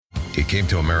came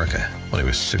to America when he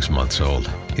was 6 months old.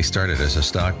 He started as a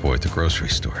stock boy at the grocery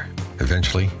store.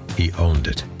 Eventually, he owned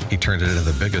it. He turned it into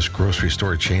the biggest grocery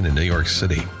store chain in New York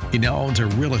City. He now owns a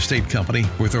real estate company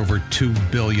worth over $2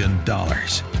 billion.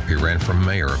 He ran for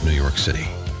mayor of New York City.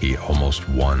 He almost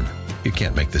won. You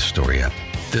can't make this story up.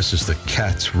 This is the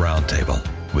Cats Roundtable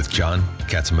with John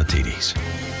Catsimatidis.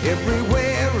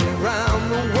 Everywhere around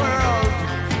the world,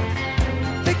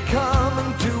 they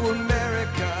come to America.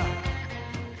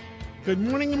 Good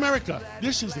morning, America.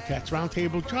 This is the Cats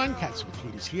Roundtable. John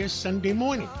Catsimatidis here Sunday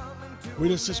morning.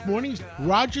 With us this morning is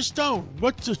Roger Stone.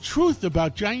 What's the truth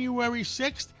about January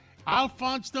 6th?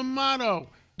 Alphonse D'Amato.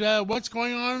 What's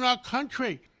going on in our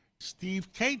country?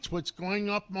 Steve Cates. What's going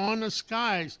up on the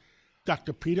skies?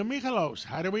 Dr. Peter Michalos.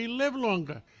 How do we live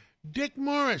longer? Dick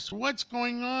Morris. What's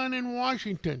going on in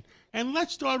Washington? And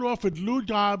let's start off with Lou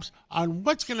Dobbs on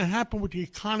what's going to happen with the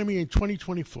economy in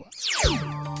 2024.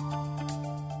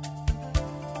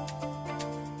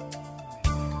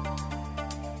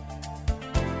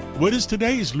 With us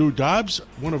today is Lou Dobbs,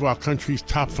 one of our country's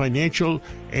top financial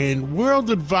and world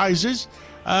advisors.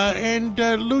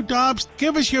 Lou Dobbs,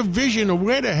 give us your vision of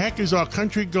where the heck is our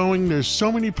country going. There's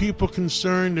so many people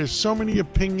concerned. There's so many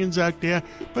opinions out there,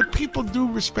 but people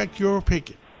do respect your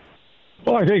opinion.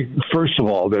 Well, I think, first of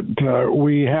all, that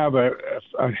we have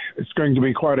it's going to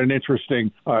be quite an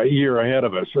interesting year ahead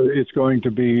of us. It's going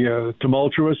to be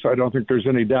tumultuous. I don't think there's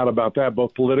any doubt about that,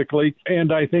 both politically,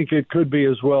 and I think it could be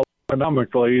as well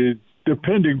economically,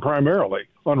 depending primarily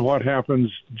on what happens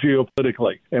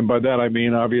geopolitically. And by that I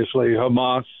mean, obviously,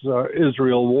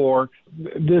 Hamas-Israel war.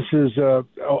 This is a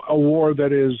war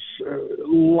that is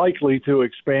likely to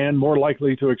expand, more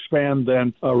likely to expand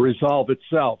than resolve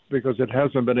itself, because it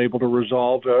hasn't been able to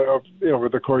resolve over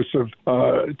the course of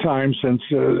time since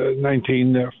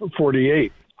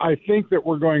 1948. I think that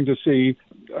we're going to see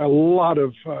a lot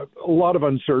of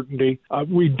uncertainty.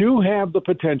 We do have the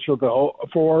potential, though,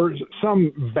 for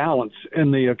some balance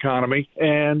in the economy,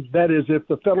 and that is if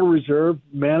the Federal Reserve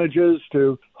manages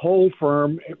to hold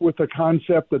firm with the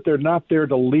concept that they're not there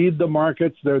to lead the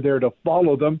markets, they're there to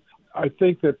follow them. I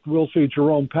think that we'll see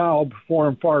Jerome Powell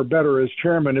perform far better as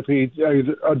chairman if he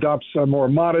adopts a more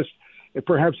modest,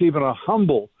 perhaps even a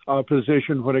humble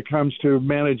position when it comes to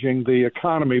managing the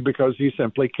economy, because he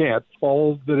simply can't.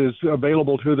 All that is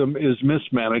available to them is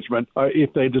mismanagement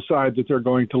if they decide that they're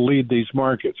going to lead these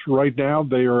markets. Right now,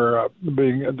 they're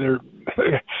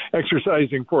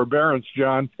exercising forbearance,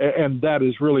 John, and that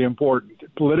is really important.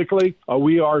 Politically,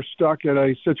 we are stuck in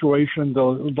a situation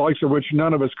the likes of which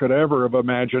none of us could ever have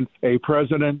imagined. A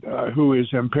president who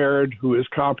is impaired, who is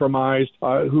compromised,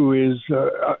 who is,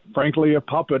 frankly, a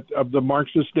puppet of the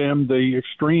Marxist-Dem, the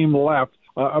extreme left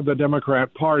of the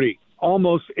Democrat Party.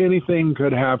 Almost anything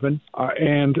could happen,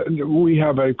 and we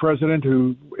have a president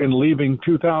who, in leaving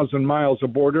 2,000 miles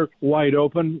of border wide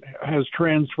open, has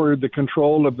transferred the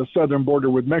control of the southern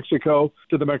border with Mexico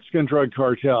to the Mexican drug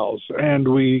cartels. And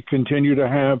we continue to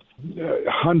have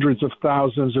hundreds of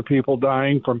thousands of people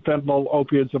dying from fentanyl,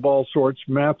 opiates of all sorts,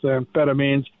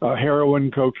 methamphetamines, heroin,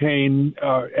 cocaine,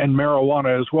 and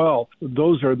marijuana as well.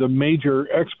 Those are the major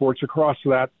exports across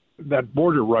that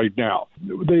border right now.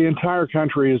 The entire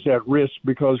country is at risk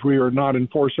because we are not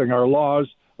enforcing our laws.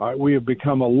 We have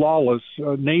become a lawless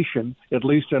nation, at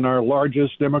least in our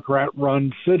largest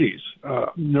Democrat-run cities,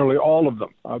 nearly all of them.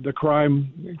 The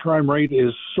crime rate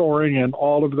is soaring in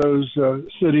all of those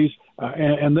cities,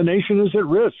 and the nation is at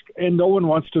risk. And no one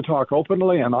wants to talk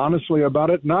openly and honestly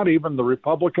about it, not even the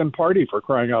Republican Party, for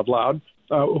crying out loud.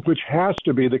 Which has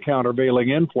to be the countervailing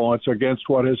influence against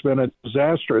what has been a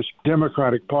disastrous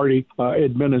Democratic Party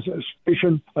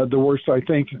administration, the worst, I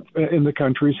think, in the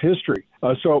country's history.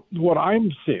 So what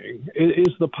I'm seeing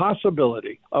is the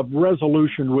possibility of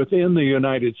resolution within the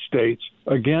United States,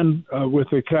 again, with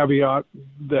the caveat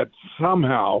that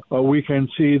somehow we can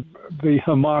see the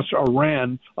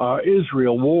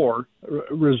Hamas-Iran-Israel war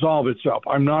resolve itself.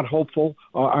 I'm not hopeful.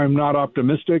 I'm not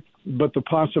optimistic, but the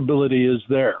possibility is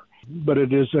there. But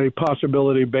it is a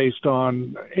possibility based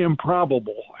on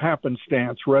improbable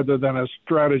happenstance rather than a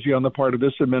strategy on the part of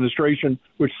this administration,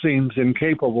 which seems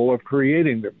incapable of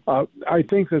creating them. I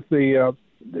think that the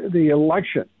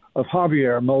election of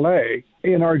Javier Milei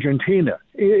in Argentina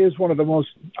is one of the most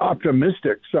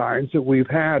optimistic signs that we've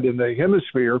had in the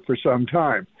hemisphere for some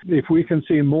time. If we can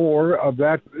see more of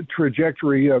that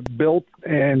trajectory built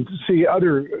and see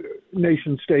other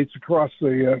nation states across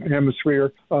the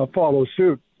hemisphere follow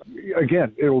suit,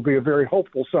 again, it will be a very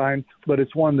hopeful sign, but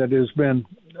it's one that has been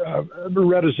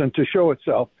reticent to show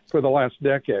itself for the last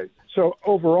decade. So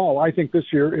overall, I think this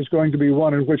year is going to be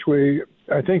one in which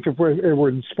I think if we're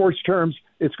in sports terms,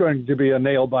 it's going to be a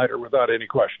nail biter without any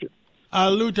question.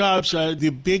 Lou Dobbs, the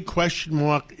big question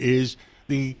mark is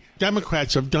the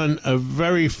Democrats have done a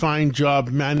very fine job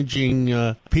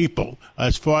managing people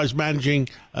as far as managing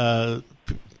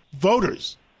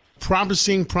voters.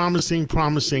 Promising.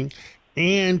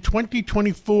 And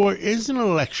 2024 is an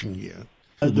election year.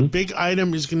 The big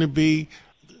item is going to be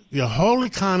the whole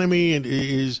economy, and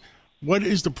is what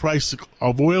is the price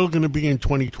of oil going to be in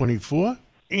 2024,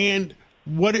 and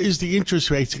what is the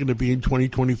interest rates going to be in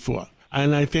 2024.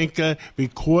 And I think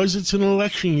because it's an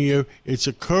election year, it's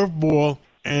a curveball,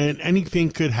 and anything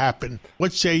could happen.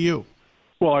 What say you?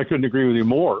 Well, I couldn't agree with you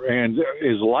more, and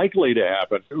is likely to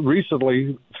happen.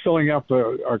 Recently, filling up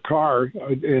a car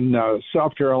in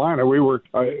South Carolina, we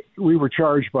were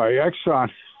charged by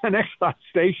an Exxon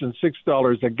station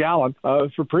 $6 a gallon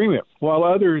for premium, while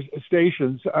other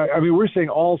stations, we're seeing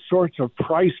all sorts of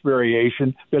price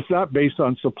variation that's not based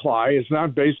on supply, it's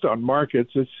not based on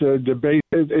markets,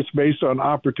 it's based on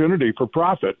opportunity for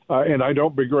profit, and I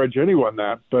don't begrudge anyone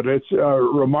that, but it's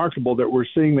remarkable that we're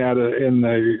seeing that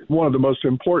in one of the most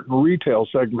important retail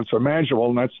segments imaginable,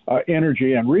 and that's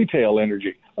energy and retail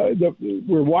energy.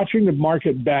 We're watching the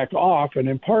market back off, and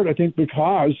in part, I think,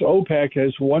 because OPEC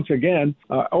has once again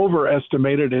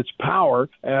overestimated its power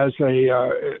as a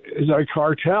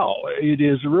cartel. It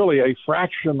is really a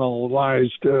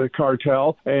fractionalized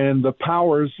cartel, and the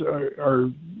powers are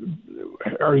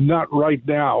not right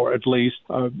now, at least,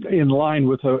 in line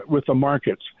with the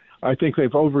markets. I think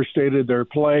they've overstated their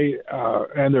play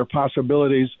and their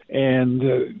possibilities.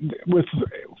 And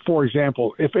for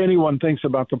example, if anyone thinks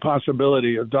about the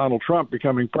possibility of Donald Trump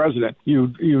becoming president,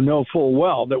 you know full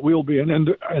well that we'll be an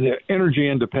energy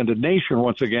independent nation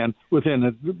once again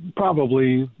within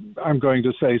probably, I'm going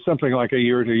to say, something like a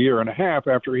year to a year and a half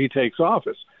after he takes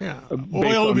office. Yeah,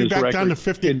 oil will be back down to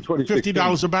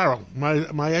 $50 a barrel,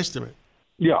 my estimate.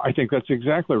 Yeah, I think that's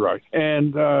exactly right.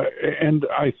 And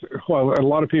while a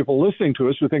lot of people listening to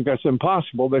us who think that's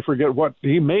impossible, they forget what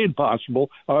he made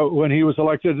possible when he was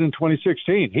elected in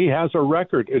 2016. He has a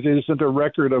record. It isn't a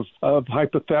record of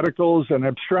hypotheticals and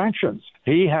abstractions.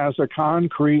 He has a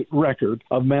concrete record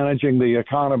of managing the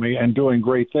economy and doing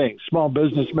great things. Small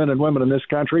businessmen and women in this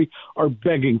country are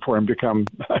begging for him to come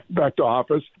back to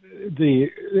office.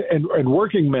 And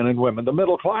working men and women, the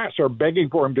middle class, are begging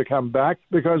for him to come back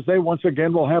because they once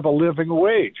again will have a living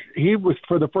wage. He was,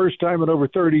 for the first time in over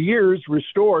 30 years,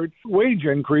 restored wage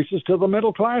increases to the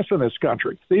middle class in this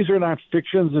country. These are not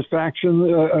fictions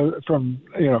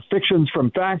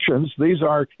from factions. These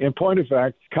are, in point of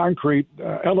fact, concrete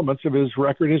elements of his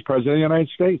record as president of the United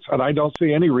States. And I don't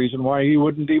see any reason why he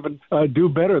wouldn't even do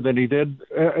better than he did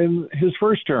in his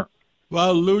first term.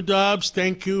 Well, Lou Dobbs,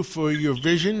 thank you for your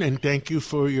vision and thank you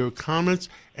for your comments.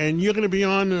 And you're going to be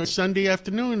on Sunday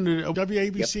afternoon at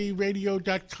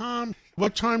WABCRadio.com.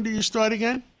 What time do you start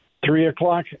again?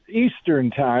 3:00 Eastern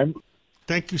Time.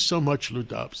 Thank you so much, Lou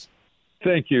Dobbs.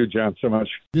 Thank you, John, so much.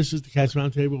 This is the Cats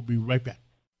Roundtable. We'll be right back.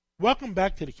 Welcome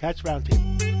back to the Cats Roundtable.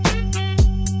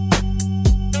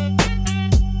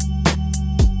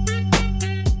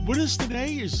 With us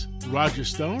today is Roger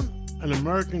Stone, an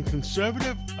American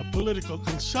conservative, a political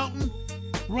consultant.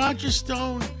 Roger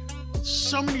Stone,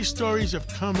 so many stories have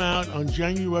come out on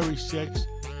January 6th.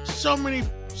 So many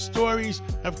stories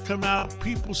have come out,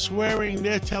 people swearing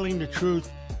they're telling the truth.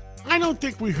 I don't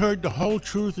think we heard the whole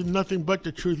truth and nothing but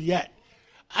the truth yet.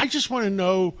 I just want to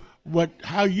know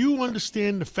how you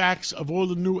understand the facts of all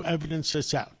the new evidence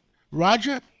that's out.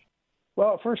 Roger?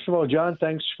 Well, first of all, John,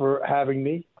 thanks for having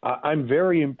me. I'm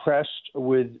very impressed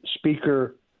with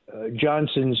Speaker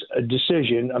Johnson's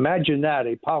decision. Imagine that,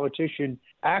 a politician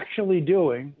actually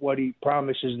doing what he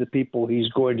promises the people he's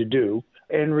going to do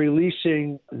and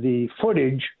releasing the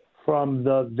footage from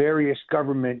the various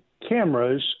government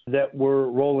cameras that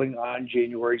were rolling on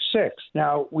January 6th.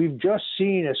 Now, we've just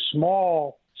seen a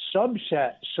small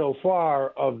subset so far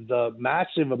of the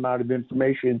massive amount of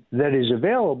information that is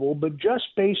available, but just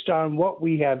based on what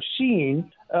we have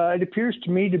seen, it appears to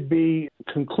me to be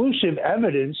conclusive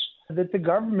evidence that the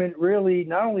government really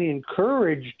not only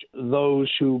encouraged those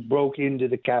who broke into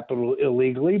the Capitol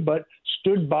illegally, but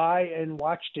stood by and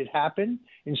watched it happen,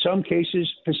 in some cases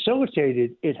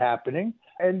facilitated it happening.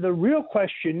 And the real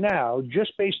question now,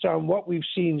 just based on what we've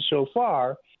seen so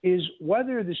far, is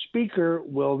whether the Speaker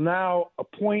will now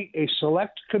appoint a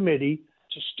select committee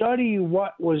to study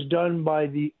what was done by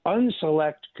the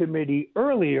unselect committee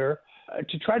earlier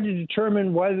to try to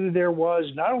determine whether there was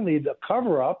not only the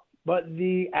cover-up, but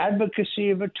the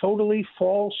advocacy of a totally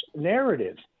false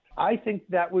narrative. I think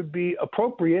that would be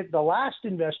appropriate. The last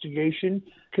investigation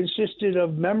consisted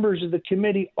of members of the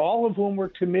committee, all of whom were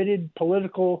committed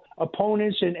political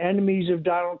opponents and enemies of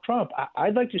Donald Trump.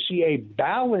 I'd like to see a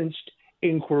balanced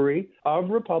inquiry of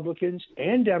Republicans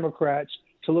and Democrats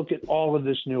to look at all of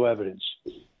this new evidence.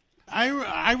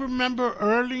 I remember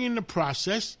early in the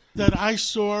process that I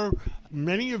saw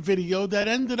many a video that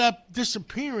ended up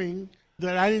disappearing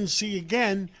that I didn't see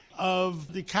again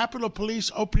of the Capitol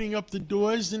Police opening up the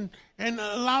doors and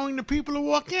allowing the people to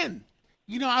walk in.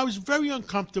 You know, I was very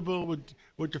uncomfortable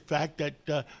with the fact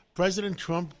that President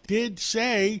Trump did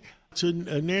say to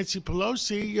Nancy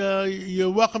Pelosi,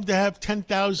 you're welcome to have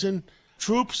 10,000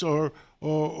 troops or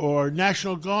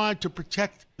National Guard to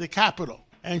protect the Capitol.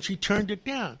 And she turned it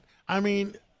down. I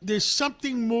mean, there's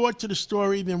something more to the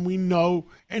story than we know.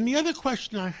 And the other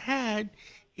question I had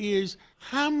is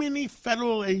how many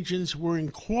federal agents were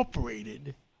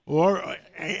incorporated, or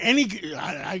any,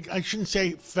 I shouldn't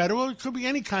say federal, it could be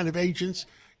any kind of agents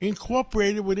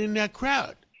incorporated within that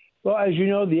crowd? Well, as you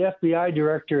know, the FBI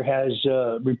director has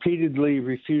repeatedly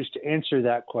refused to answer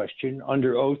that question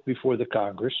under oath before the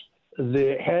Congress.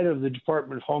 The head of the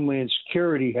Department of Homeland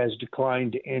Security has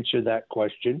declined to answer that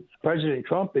question. President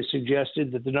Trump has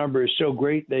suggested that the number is so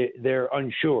great they're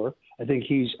unsure. I think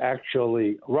he's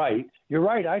actually right. You're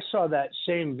right. I saw that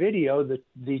same video,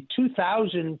 the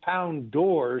 2,000-pound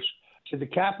doors to the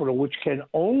Capitol, which can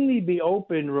only be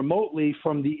opened remotely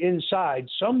from the inside.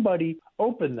 Somebody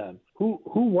opened them. Who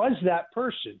was that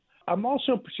person? I'm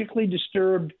also particularly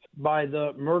disturbed by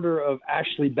the murder of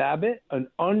Ashley Babbitt, an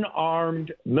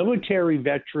unarmed military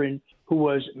veteran who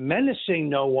was menacing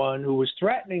no one, who was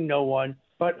threatening no one,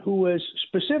 but who was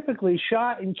specifically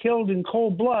shot and killed in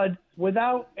cold blood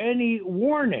without any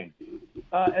warning.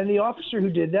 And the officer who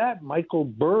did that, Michael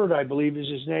Byrd, I believe is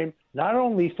his name, not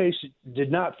only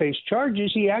did not face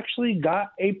charges, he actually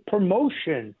got a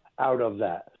promotion out of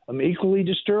that. I'm equally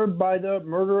disturbed by the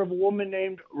murder of a woman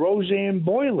named Roseanne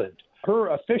Boyland. Her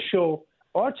official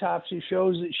autopsy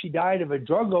shows that she died of a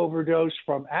drug overdose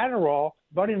from Adderall,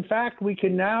 but in fact, we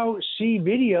can now see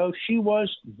video. She was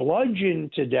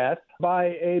bludgeoned to death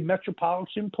by a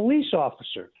Metropolitan Police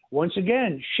officer. Once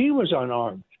again, she was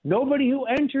unarmed. Nobody who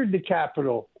entered the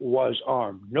Capitol was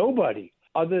armed. Nobody,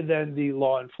 other than the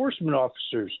law enforcement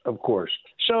officers, of course.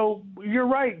 So you're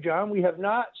right, John. We have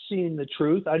not seen the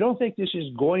truth. I don't think this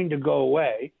is going to go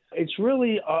away. It's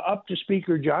really up to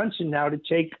Speaker Johnson now to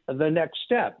take the next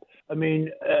step. I mean,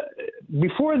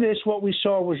 before this, what we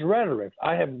saw was rhetoric.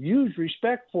 I have huge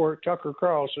respect for Tucker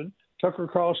Carlson. Tucker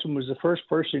Carlson was the first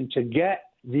person to get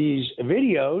these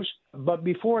videos, but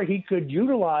before he could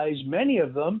utilize many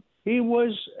of them, he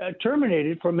was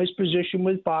terminated from his position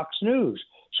with Fox News.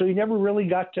 So he never really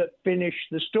got to finish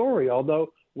the story, although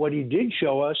what he did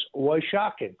show us was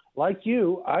shocking. Like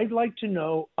you, I'd like to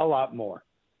know a lot more.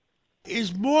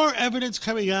 Is more evidence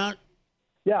coming out?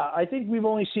 Yeah, I think we've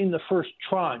only seen the first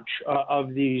tranche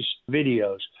of these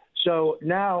videos. So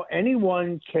now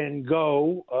anyone can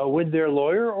go with their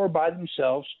lawyer or by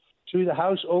themselves to the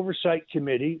House Oversight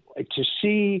Committee to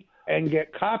see and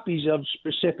get copies of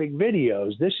specific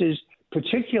videos. This is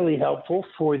particularly helpful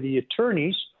for the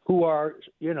attorneys who are,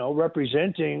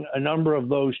 representing a number of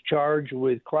those charged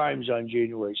with crimes on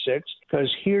January 6th, because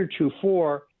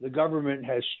heretofore the government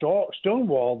has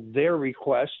stonewalled their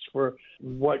requests for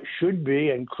what should be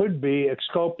and could be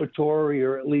exculpatory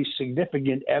or at least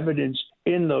significant evidence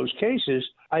in those cases.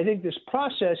 I think this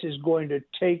process is going to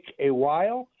take a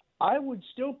while. I would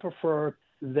still prefer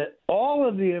that all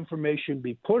of the information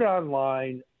be put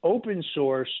online, open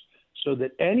source, so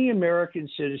that any American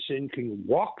citizen can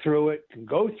walk through it, can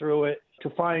go through it to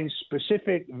find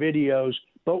specific videos.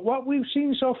 But what we've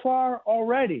seen so far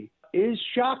already is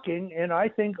shocking, and I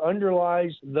think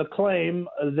underlies the claim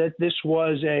that this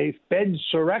was a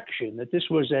Fedsurrection, that this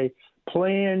was a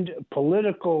planned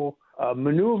political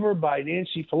maneuver by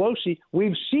Nancy Pelosi.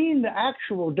 We've seen the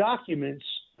actual documents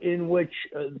in which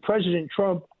President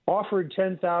Trump offered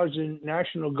 10,000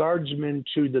 National Guardsmen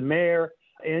to the mayor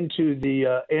and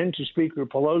to Speaker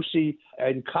Pelosi,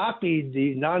 and copied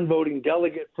the non-voting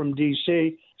delegate from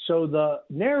D.C. So the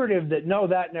narrative that, no,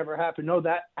 that never happened, no,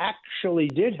 that actually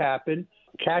did happen.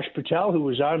 Kash Patel, who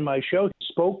was on my show,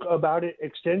 spoke about it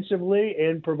extensively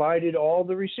and provided all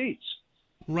the receipts.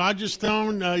 Roger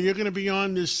Stone, you're going to be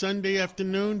on this Sunday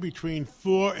afternoon between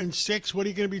 4 and 6. What are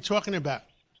you going to be talking about?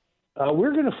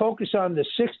 We're going to focus on the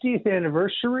 60th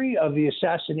anniversary of the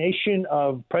assassination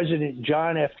of President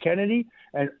John F. Kennedy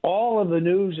and all of the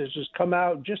news that has come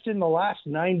out just in the last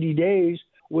 90 days,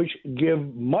 which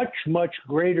give much, much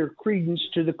greater credence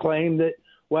to the claim that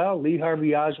well, Lee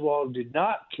Harvey Oswald did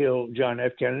not kill John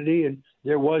F. Kennedy, and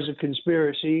there was a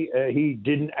conspiracy. He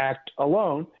didn't act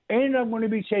alone. And I'm going to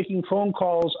be taking phone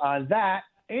calls on that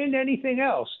and anything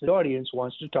else the audience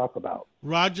wants to talk about.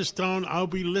 Roger Stone, I'll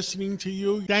be listening to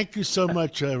you. Thank you so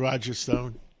much, Roger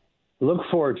Stone. Look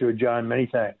forward to it, John. Many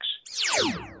thanks.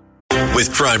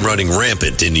 With crime running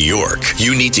rampant in New York,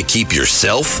 you need to keep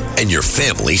yourself and your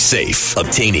family safe.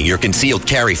 Obtaining your concealed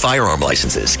carry firearm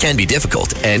licenses can be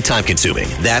difficult and time-consuming.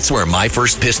 That's where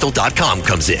MyFirstPistol.com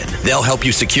comes in. They'll help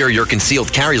you secure your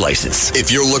concealed carry license.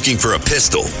 If you're looking for a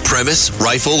pistol, premise,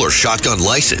 rifle, or shotgun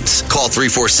license, call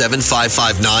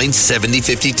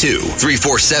 347-559-7052.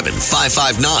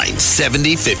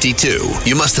 347-559-7052.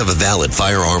 You must have a valid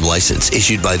firearm license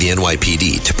issued by the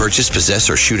NYPD to purchase, possess,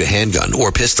 or shoot a handgun or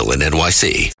pistol in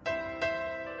NYC.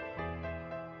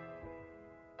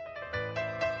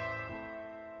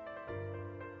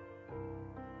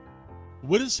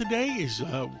 With us today is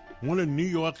one of New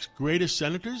York's greatest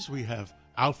senators. We have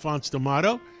Alphonse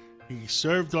D'Amato. He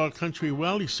served our country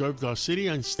well. He served our city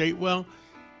and state well.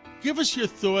 Give us your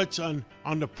thoughts on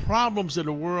the problems of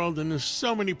the world, and there's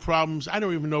so many problems, I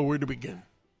don't even know where to begin.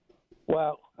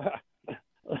 Well,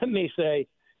 let me say,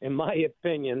 in my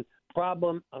opinion,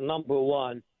 problem number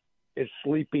one is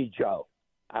Sleepy Joe,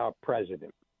 our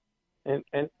president. And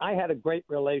I had a great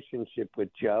relationship with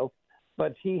Joe,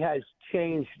 but he has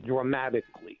changed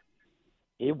dramatically.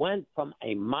 He went from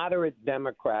a moderate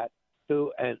Democrat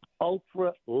to an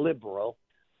ultra-liberal,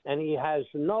 and he has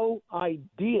no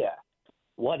idea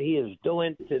what he is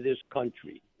doing to this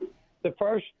country. The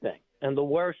first thing and the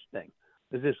worst thing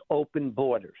is this open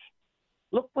borders.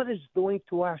 Look what it's doing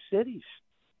to our cities.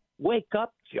 Wake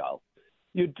up, Joe.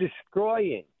 You're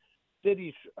destroying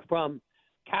cities from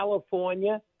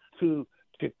California to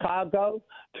Chicago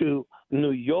to New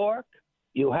York.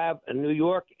 You have New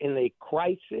York in a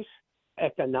crisis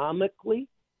economically.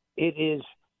 It is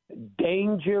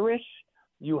dangerous.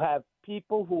 You have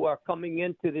people who are coming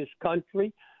into this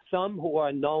country, some who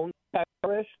are known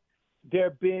terrorists.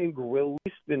 They're being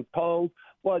released and told,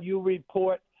 well, you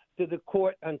report to the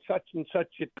court on such and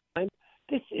such a time.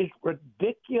 This is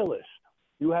ridiculous.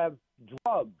 You have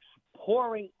drugs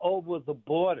pouring over the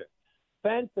border,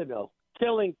 fentanyl,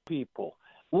 killing people.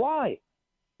 Why?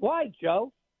 Why,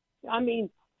 Joe? I mean,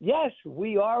 yes,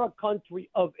 we are a country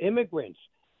of immigrants,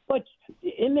 but the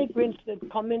immigrants that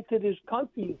come into this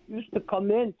country used to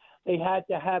come in, they had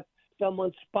to have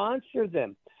someone sponsor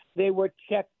them. They were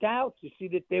checked out to see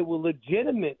that they were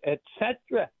legitimate,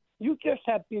 etc. You just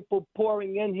have people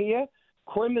pouring in here,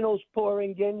 criminals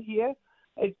pouring in here.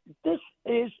 This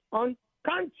is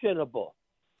unconscionable,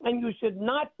 and you should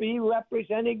not be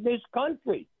representing this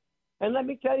country. And let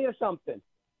me tell you something.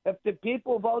 If the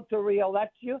people vote to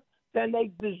reelect you, then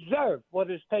they deserve what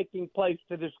is taking place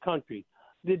to this country.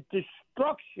 The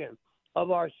destruction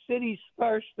of our cities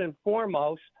first and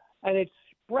foremost, and it's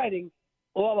spreading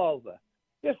all over.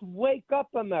 Just wake up,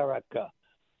 America.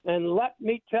 And let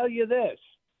me tell you this.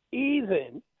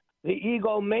 Even the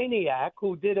egomaniac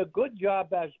who did a good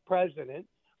job as president,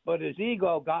 but his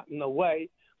ego got in the way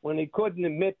when he couldn't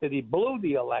admit that he blew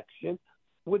the election,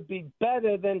 would be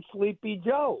better than Sleepy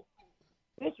Joe.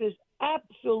 This is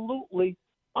absolutely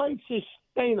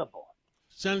unsustainable.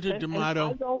 Senator D'Amato.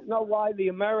 I don't know why the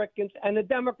Americans and the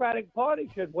Democratic Party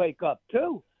should wake up,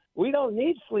 too. We don't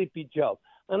need Sleepy Joe.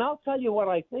 And I'll tell you what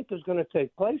I think is going to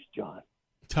take place, John.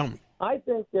 Tell me. I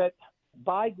think that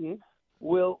Biden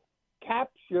will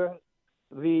capture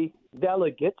the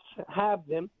delegates, have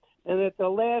them, and at the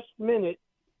last minute,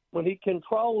 when he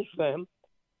controls them,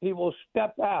 he will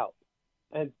step out.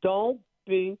 And don't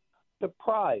be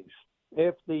surprised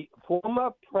if the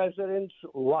former president's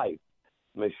wife,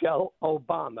 Michelle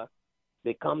Obama,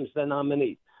 becomes the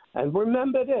nominee. And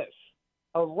remember this,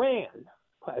 Iran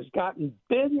has gotten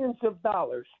billions of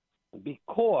dollars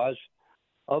because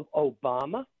of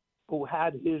Obama, who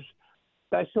had his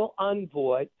special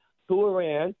envoy to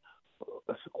Iran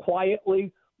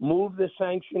quietly move the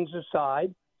sanctions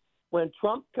aside. When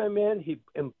Trump came in, he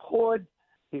put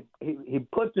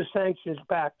the sanctions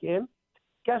back in.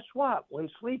 Guess what? When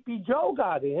Sleepy Joe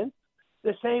got in,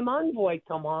 the same envoy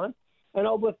come on, and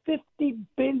over $50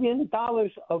 billion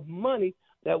of money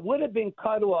that would have been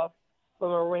cut off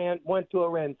from Iran went to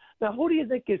Iran. Now, who do you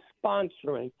think is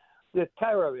sponsoring the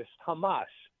terrorist Hamas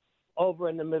over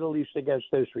in the Middle East against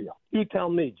Israel? You tell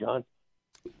me, John.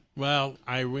 Well,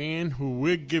 Iran, who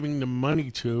we're giving the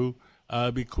money to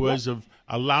because of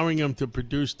allowing them to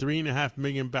produce 3.5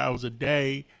 million barrels a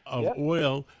day of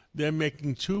oil, they're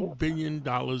making $2 billion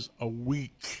a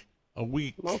week.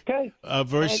 Okay.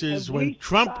 Versus and when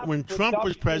Trump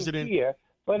was president,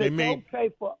 But it's okay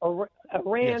for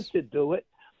Iran to do it,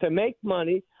 to make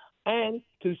money, and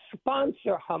to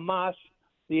sponsor Hamas,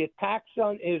 the attacks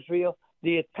on Israel,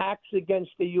 the attacks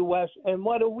against the U.S. And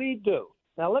what do?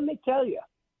 Now, let me tell you,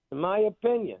 in my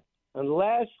opinion,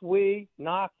 unless we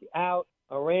knock out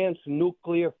Iran's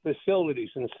nuclear facilities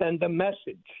and send a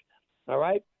message, all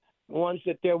right, the ones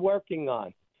that they're working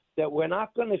on, that we're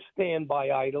not going to stand by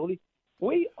idly,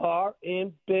 we are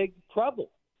in big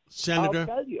trouble. Senator, I'll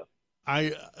tell you.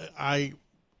 I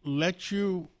let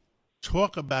you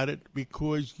talk about it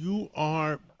because you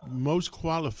are most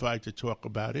qualified to talk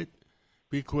about it,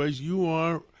 because you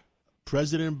are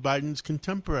President Biden's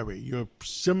contemporary. You're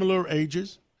similar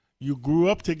ages. You grew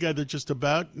up together just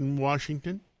about in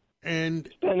Washington. And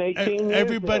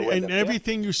everybody and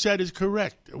everything you said is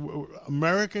correct.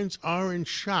 Americans are in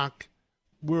shock.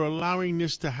 We're allowing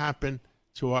this to happen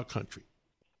to our country.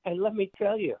 And let me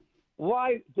tell you,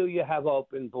 why do you have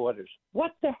open borders?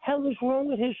 What the hell is wrong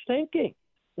with his thinking?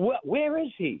 Where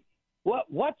is he?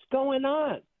 What's going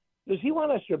on? Does he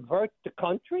want to subvert the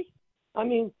country? I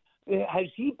mean, has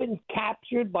he been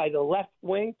captured by the left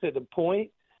wing to the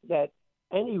point that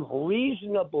any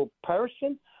reasonable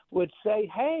person would say,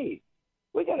 hey,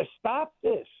 we got to stop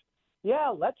this. Yeah,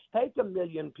 let's take 1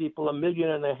 million people, 1.5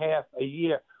 million a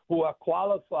year who are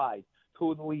qualified,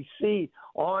 who we see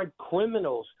aren't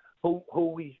criminals, who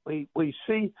we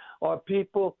see are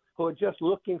people who are just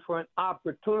looking for an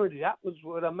opportunity. That was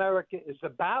what America is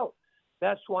about.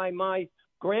 That's why my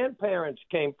grandparents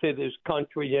came to this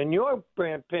country and your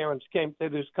grandparents came to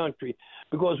this country,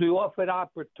 because we offered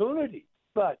opportunity.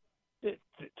 But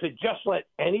to just let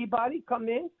anybody come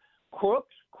in,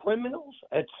 crooks, criminals,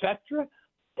 etc.,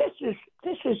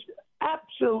 this is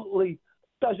absolutely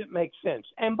doesn't make sense.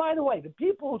 And by the way, the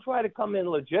people who try to come in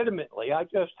legitimately, I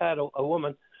just had a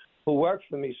woman who worked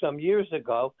for me some years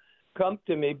ago come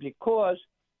to me because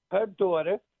her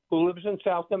daughter, who lives in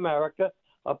South America,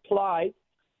 applied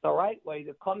the right way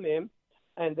to come in,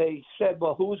 and they said,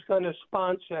 well, who's going to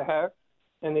sponsor her?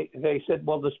 And they said,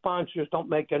 well, the sponsors don't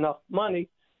make enough money.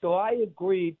 So I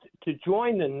agreed to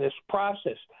join in this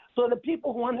process. So the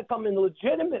people who want to come in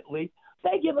legitimately,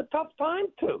 they give a tough time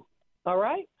to, all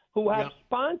right, who have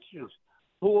sponsors,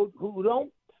 who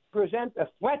don't present a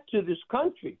threat to this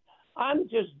country. I'm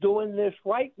just doing this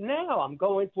right now. I'm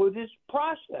going through this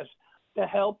process to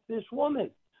help this woman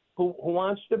who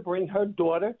wants to bring her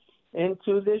daughter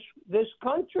into this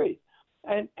country.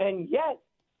 And yet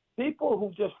people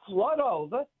who just flood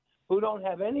over, who don't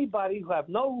have anybody, who have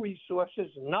no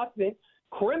resources, nothing,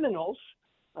 criminals,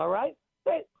 all right,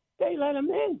 they let them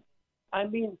in. I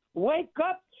mean, wake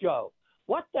up, Joe.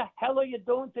 What the hell are you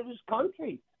doing to this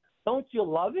country? Don't you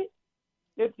love it?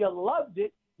 If you loved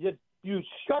it, you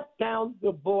shut down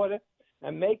the border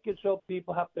and make it so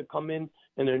people have to come in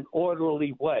an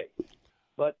orderly way.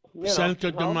 But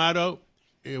Senator D'Amato,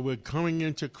 we're coming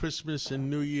into Christmas and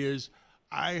New Year's.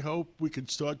 I hope we can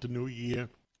start the new year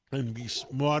and be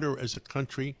smarter as a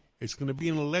country. It's going to be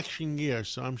an election year,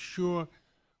 so I'm sure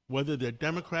whether they're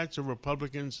Democrats or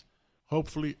Republicans,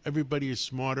 hopefully everybody is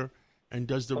smarter and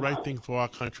does the right thing for our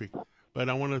country. But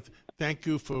I want to thank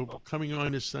you for coming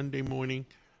on this Sunday morning,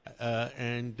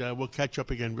 and we'll catch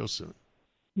up again real soon.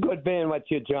 Good being with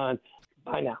you, John.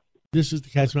 Bye now. This is the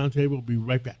Cats Roundtable. We'll be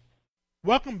right back.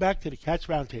 Welcome back to the Cats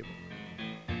Roundtable.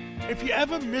 If you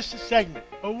ever miss a segment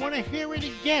or want to hear it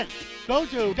again, go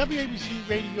to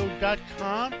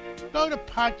WABCRadio.com, go to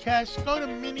podcasts, go to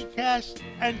minicasts,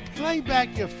 and play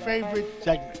back your favorite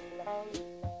segment.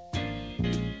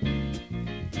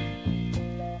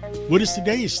 With us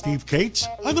today is Steve Cates,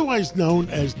 otherwise known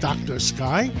as Dr.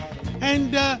 Sky.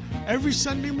 And every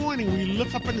Sunday morning we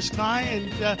look up in the sky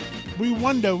and we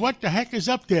wonder what the heck is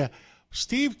up there.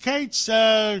 Steve Cates,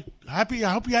 I hope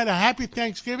you had a happy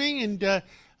Thanksgiving, and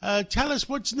tell us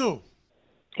what's new.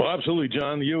 Well, absolutely,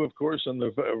 John. You, of course, and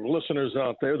the listeners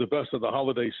out there, the best of the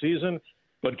holiday season.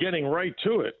 But getting right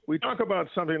to it, we talk about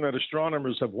something that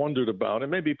astronomers have wondered about,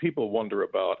 and maybe people wonder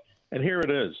about, and here it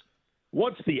is.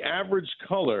 What's the average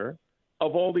color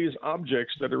of all these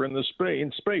objects that are in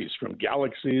space, from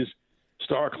galaxies,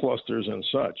 star clusters, and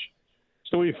such?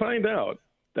 So we find out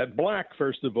that black,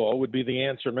 first of all, would be the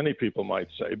answer, many people might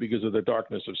say, because of the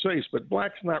darkness of space. But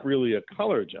black's not really a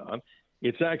color, John.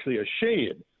 It's actually a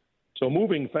shade. So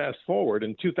moving fast forward,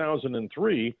 in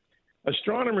 2003,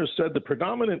 astronomers said the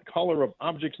predominant color of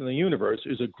objects in the universe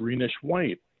is a greenish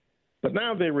white. But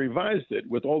now they revised it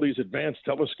with all these advanced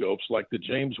telescopes like the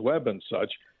James Webb and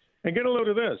such. And get a load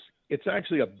of this. It's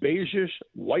actually a beigeish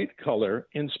white color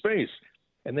in space.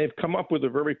 And they've come up with a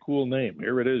very cool name.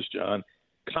 Here it is, John.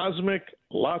 Cosmic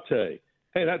Latte.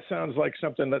 hey, that sounds like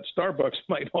something that Starbucks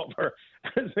might offer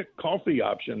as a coffee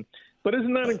option. But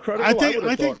isn't that incredible?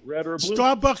 I think red or blue.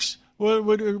 Starbucks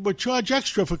would charge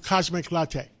extra for cosmic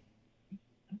latte.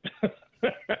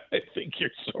 I think you're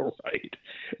so right.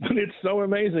 But it's so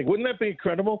amazing. Wouldn't that be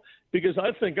incredible? Because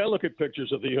I look at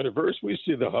pictures of the universe. We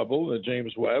see the Hubble, the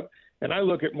James Webb, and I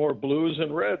look at more blues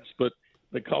and reds. But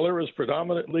the color is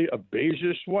predominantly a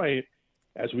beigeish white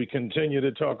as we continue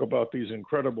to talk about these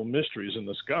incredible mysteries in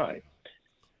the sky.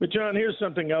 But, John, here's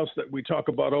something else that we talk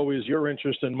about always, your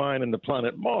interest and mine in the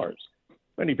planet Mars.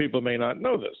 Many people may not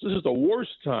know this. This is the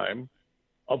worst time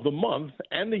of the month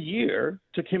and the year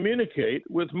to communicate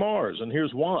with Mars, and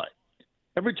here's why.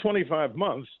 Every 25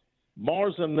 months,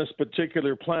 Mars and this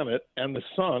particular planet and the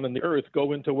sun and the Earth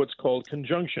go into what's called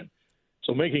conjunction.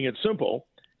 So making it simple,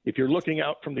 if you're looking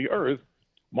out from the Earth,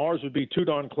 Mars would be too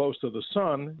darn close to the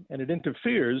sun, and it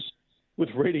interferes with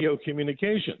radio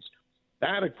communications.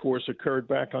 That, of course, occurred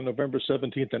back on November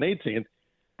 17th and 18th,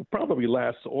 but probably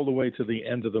lasts all the way to the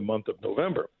end of the month of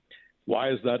November.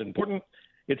 Why is that important?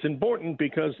 It's important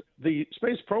because the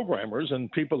space programmers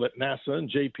and people at NASA and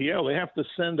JPL, they have to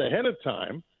send ahead of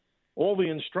time all the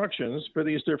instructions for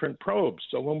these different probes.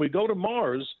 So when we go to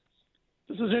Mars,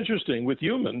 this is interesting. With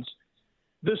humans,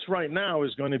 this right now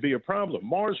is going to be a problem.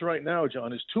 Mars right now,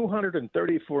 John, is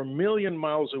 234 million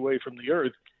miles away from the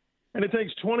Earth, and it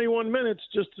takes 21 minutes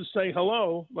just to say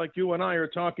hello, like you and I are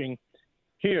talking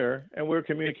here, and we're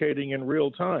communicating in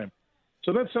real time.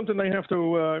 So that's something they have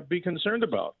to be concerned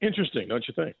about. Interesting, don't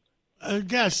you think?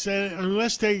 Yes,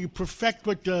 unless they perfect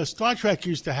what Star Trek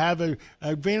used to have,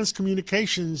 advanced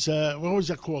communications, what was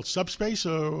that called, subspace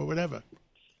or whatever?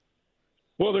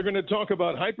 Well, they're going to talk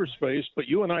about hyperspace, but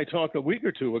you and I talked a week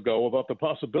or two ago about the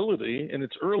possibility, and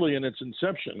it's early in its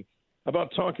inception,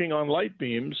 about talking on light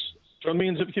beams from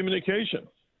means of communication.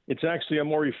 It's actually a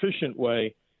more efficient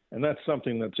way, and that's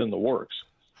something that's in the works.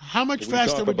 How much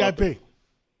faster would that be?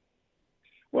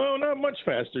 Well, not much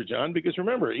faster, John, because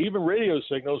remember, even radio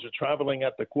signals are traveling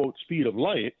at the, quote, speed of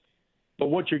light, but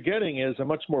what you're getting is a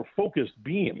much more focused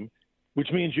beam,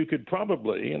 which means you could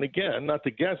probably, and again, not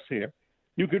to guess here,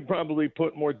 you could probably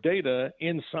put more data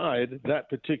inside that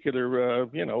particular,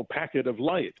 packet of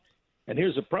light. And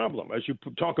here's the problem. As you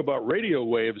talk about radio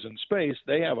waves in space,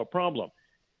 they have a problem.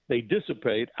 They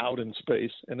dissipate out in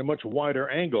space in a much wider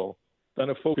angle than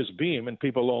a focused beam, and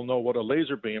people all know what a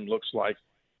laser beam looks like,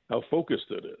 how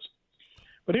focused it is.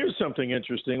 But here's something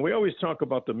interesting. We always talk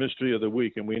about the mystery of the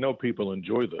week, and we know people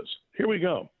enjoy this. Here we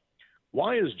go.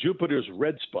 Why is Jupiter's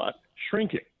red spot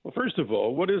shrinking? Well, first of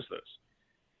all, what is this?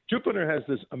 Jupiter has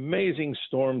this amazing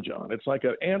storm, John. It's like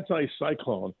an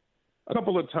anticyclone, a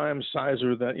couple of times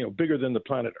bigger than the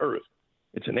planet Earth.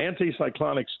 It's an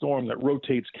anticyclonic storm that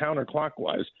rotates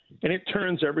counterclockwise, and it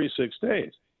turns every 6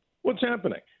 days. What's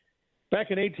happening? Back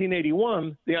in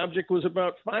 1881, the object was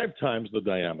about 5 times the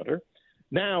diameter.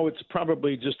 Now it's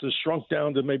probably just shrunk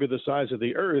down to maybe the size of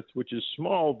the Earth, which is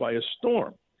small by a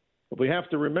storm. But we have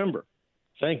to remember,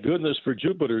 thank goodness for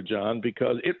Jupiter, John,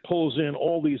 because it pulls in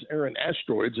all these errant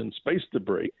asteroids and space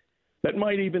debris that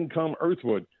might even come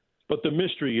Earthward. But the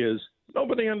mystery is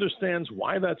nobody understands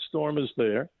why that storm is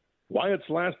there, why it's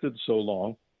lasted so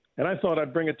long. And I thought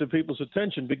I'd bring it to people's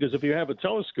attention because if you have a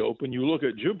telescope and you look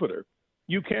at Jupiter,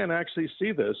 you can actually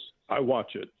see this. I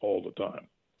watch it all the time.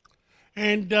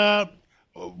 And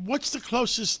what's the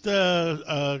closest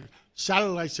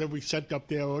satellites that we sent up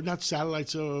there, or not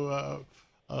satellites, or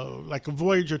like a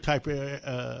Voyager type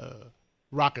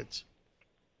rockets?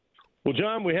 Well,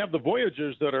 John, we have the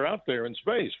Voyagers that are out there in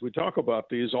space. We talk about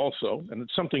these also, and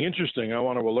it's something interesting I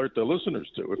want to alert the listeners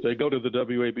to. If they go to the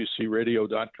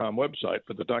WABCRadio.com website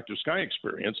for the Dr. Sky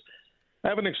Experience, I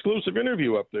have an exclusive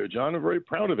interview up there, John. I'm very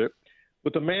proud of it,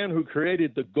 with the man who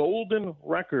created the golden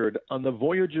record on the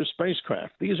Voyager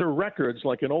spacecraft. These are records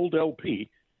like an old LP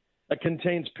that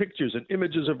contains pictures and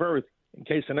images of Earth in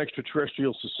case an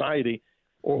extraterrestrial society,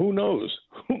 or who knows,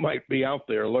 who might be out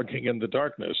there lurking in the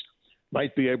darkness,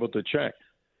 might be able to check.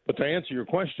 But to answer your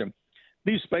question,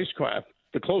 these spacecraft,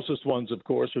 the closest ones, of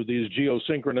course, are these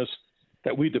geosynchronous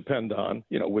that we depend on,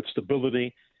 with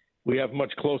stability. We have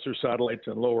much closer satellites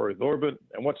in low Earth orbit.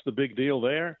 And what's the big deal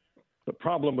there? The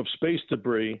problem of space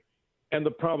debris and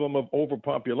the problem of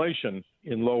overpopulation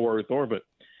in low Earth orbit.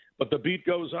 But the beat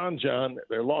goes on, John.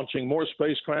 They're launching more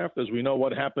spacecraft, as we know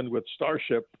what happened with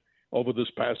Starship over this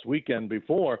past weekend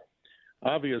before.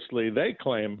 Obviously, they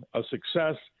claim a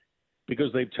success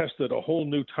because they've tested a whole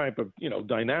new type of,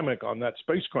 dynamic on that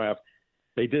spacecraft.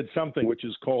 They did something which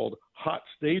is called hot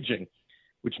staging,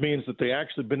 which means that they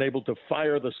actually been able to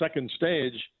fire the second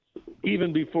stage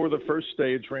even before the first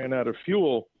stage ran out of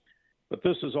fuel. But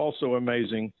this is also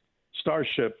amazing.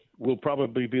 Starship will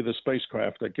probably be the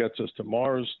spacecraft that gets us to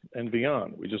Mars and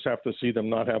beyond. We just have to see them,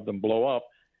 not have them blow up.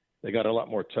 They got a lot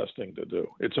more testing to do.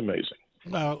 It's amazing.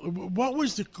 What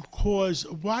was the cause?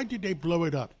 Why did they blow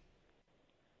it up?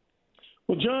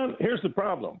 Well, John, here's the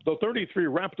problem. The 33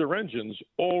 Raptor engines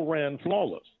all ran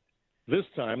flawless. This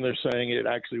time they're saying it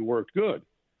actually worked good.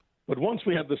 But once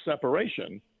we had the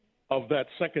separation of that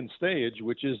second stage,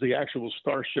 which is the actual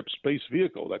Starship space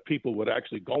vehicle that people would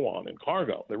actually go on in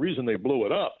cargo, the reason they blew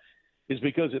it up is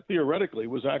because it theoretically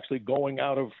was actually going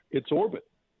out of its orbit.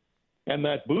 And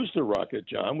that booster rocket,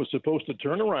 John, was supposed to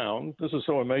turn around. This is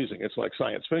so amazing. It's like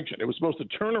science fiction. It was supposed to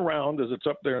turn around as it's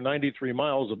up there 93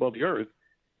 miles above the Earth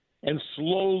and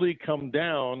slowly come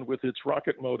down with its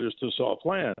rocket motors to soft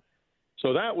land.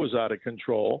 So that was out of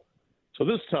control. So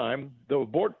this time, the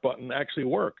abort button actually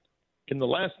worked. In the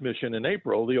last mission in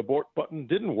April, the abort button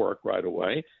didn't work right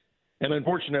away. And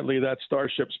unfortunately, that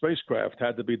Starship spacecraft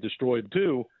had to be destroyed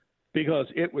too because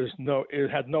it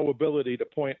had no ability to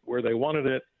point where they wanted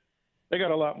it. They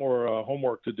got a lot more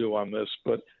homework to do on this,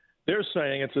 but they're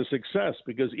saying it's a success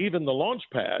because even the launch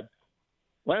pad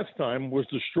last time was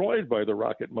destroyed by the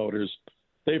rocket motors.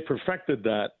 They perfected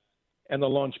that, and the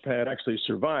launch pad actually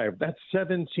survived. That's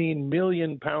 17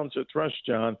 million pounds of thrust,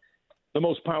 John, the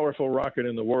most powerful rocket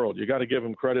in the world. You got to give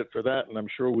them credit for that, and I'm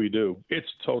sure we do. It's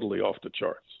totally off the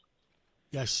charts.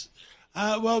 Yes.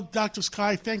 Well, Dr.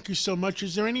 Sky, thank you so much.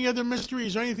 Is there any other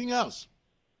mysteries or anything else?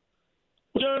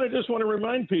 John, I just want to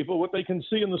remind people what they can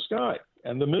see in the sky.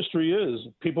 And the mystery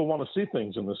is people want to see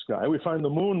things in the sky. We find the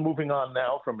moon moving on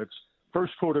now from its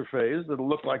first quarter phase. It'll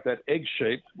look like that egg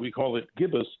shape. We call it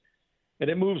gibbous. And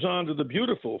it moves on to the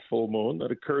beautiful full moon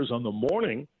that occurs on the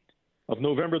morning of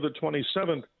November the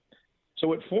 27th.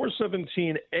 So at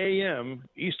 4:17 a.m.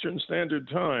 Eastern Standard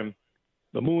Time,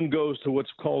 the moon goes to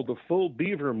what's called the full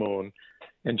beaver moon.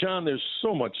 And, John, there's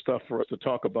so much stuff for us to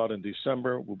talk about in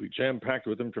December. We'll be jam-packed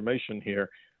with information here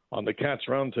on the Cats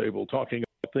Roundtable, talking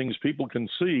about things people can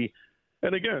see.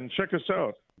 And, again, check us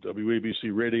out,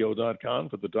 WABCRadio.com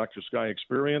for the Dr. Sky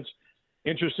Experience.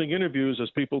 Interesting interviews, as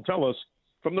people tell us,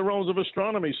 from the realms of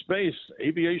astronomy, space,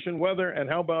 aviation, weather, and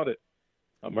how about it?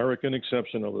 American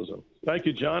exceptionalism. Thank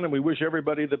you, John, and we wish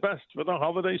everybody the best for the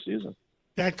holiday season.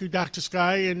 Thank you, Dr.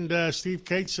 Sky and Steve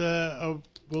Cates.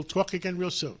 We'll talk again real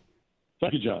soon.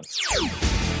 Thank you, John.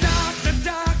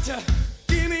 Doctor,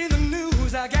 give me the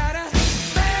news. I got a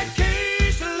bad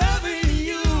case of loving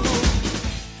you.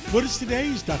 What is today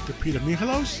is Dr. Peter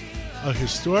Michalos, a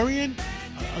historian,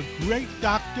 a great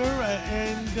doctor,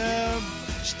 and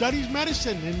studies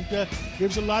medicine and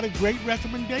gives a lot of great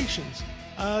recommendations.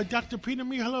 Dr. Peter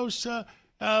Michalos,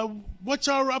 what's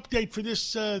our update for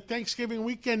this Thanksgiving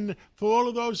weekend for all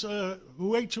of those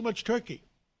who ate too much turkey?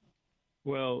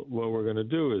 Well, what we're going to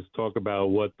do is talk about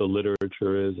what the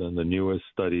literature is and the newest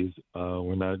studies.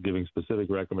 We're not giving specific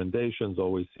recommendations.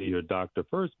 Always see your doctor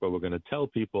first, but we're going to tell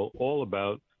people all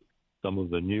about some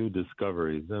of the new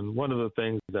discoveries. And one of the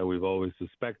things that we've always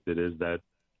suspected is that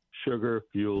sugar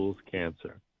fuels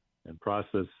cancer. And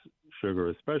processed sugar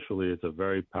especially is a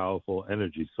very powerful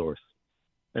energy source.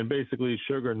 And basically,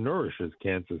 sugar nourishes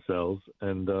cancer cells.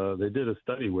 And they did a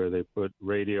study where they put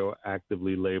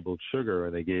radioactively labeled sugar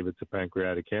and they gave it to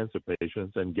pancreatic cancer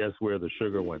patients. And guess where the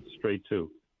sugar went? Straight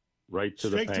to? Right to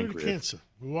the pancreas. Straight to the cancer.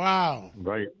 Wow.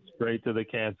 Right, straight to the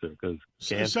cancer. Because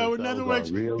cancer so in other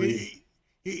words, really...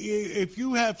 if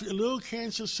you have little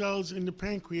cancer cells in the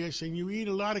pancreas and you eat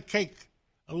a lot of cake,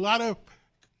 a lot of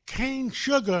cane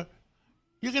sugar,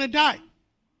 you're going to die.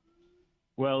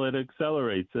 Well, it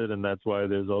accelerates it, and that's why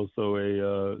there's also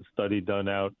a study done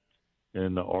out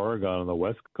in Oregon on the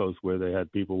West Coast where they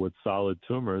had people with solid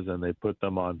tumors, and they put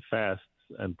them on fasts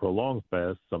and prolonged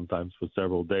fasts, sometimes for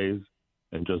several days,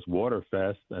 and just water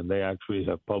fasts, and they actually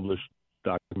have published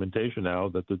documentation now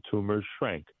that the tumors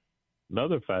shrank.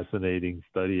 Another fascinating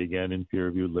study, again, in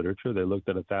peer-reviewed literature, they looked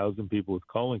at 1,000 people with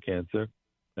colon cancer,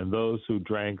 and those who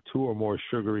drank 2 or more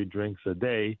sugary drinks a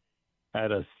day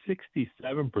had a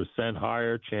 67%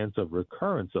 higher chance of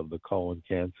recurrence of the colon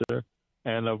cancer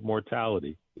and of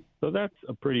mortality. So that's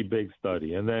a pretty big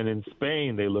study. And then in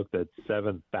Spain, they looked at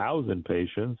 7,000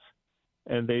 patients,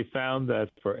 and they found that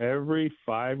for every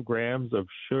 5 grams of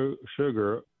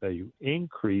sugar that you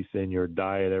increase in your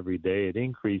diet every day, it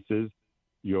increases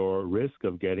your risk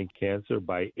of getting cancer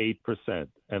by 8%.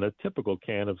 And a typical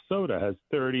can of soda has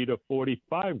 30 to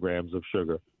 45 grams of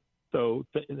sugar. So,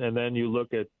 and then you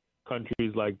look at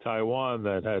countries like Taiwan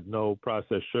that had no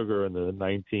processed sugar in the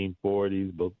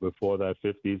 1940s, but before that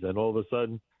 50s, and all of a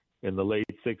sudden in the late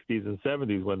 60s and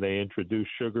 70s when they introduced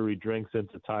sugary drinks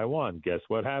into Taiwan, guess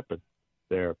what happened?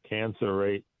 Their cancer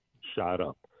rate shot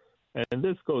up. And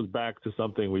this goes back to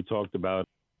something we talked about,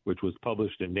 which was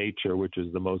published in Nature, which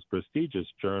is the most prestigious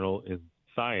journal in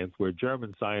science, where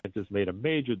German scientists made a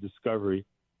major discovery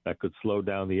that could slow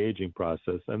down the aging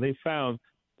process. And they found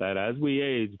that as we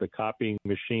age, the copying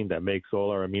machine that makes all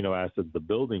our amino acids, the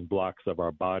building blocks of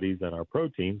our bodies and our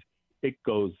proteins, it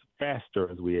goes faster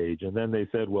as we age. And then they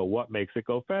said, well, what makes it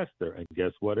go faster? And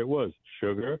guess what it was?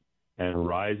 Sugar and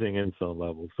rising insulin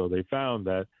levels. So they found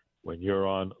that when you're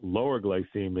on lower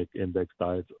glycemic index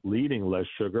diets, leading less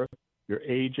sugar, your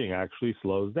aging actually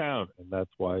slows down. And that's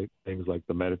why things like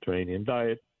the Mediterranean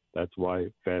diet, that's why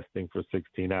fasting for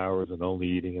 16 hours and only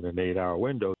eating in an 8-hour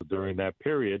window, during that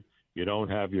period, you don't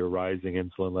have your rising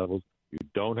insulin levels, you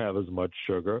don't have as much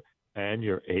sugar, and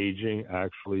your aging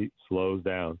actually slows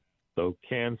down. So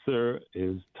cancer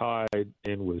is tied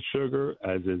in with sugar,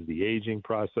 as is the aging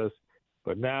process.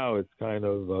 But now it's kind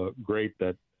of great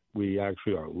that we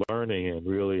actually are learning and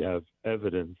really have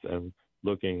evidence and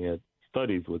looking at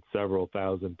studies with several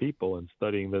thousand people and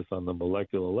studying this on the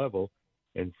molecular level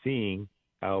and seeing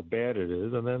how bad it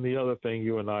is. And then the other thing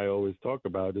you and I always talk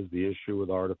about is the issue with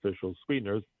artificial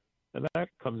sweeteners. And that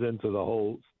comes into the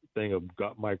whole thing of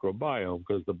gut microbiome,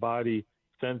 because the body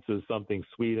senses something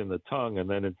sweet in the tongue, and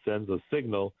then it sends a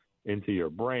signal into your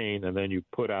brain, and then you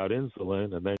put out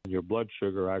insulin, and then your blood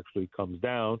sugar actually comes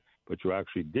down, but you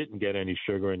actually didn't get any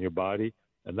sugar in your body.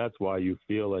 And that's why you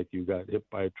feel like you got hit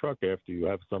by a truck after you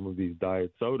have some of these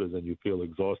diet sodas, and you feel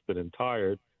exhausted and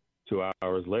tired 2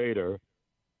 hours later,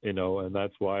 and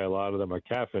that's why a lot of them are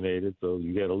caffeinated. So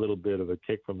you get a little bit of a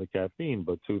kick from the caffeine,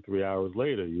 but 2-3 hours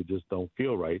later, you just don't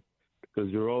feel right,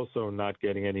 because you're also not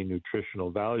getting any nutritional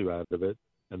value out of it.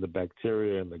 And the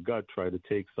bacteria in the gut try to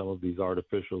take some of these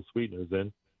artificial sweeteners in,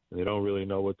 and they don't really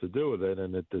know what to do with it,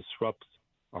 and it disrupts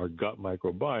our gut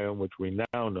microbiome, which we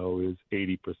now know is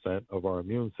 80% of our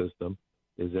immune system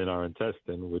is in our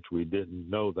intestine, which we didn't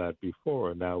know that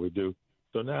before, and now we do.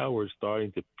 So now we're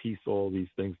starting to piece all these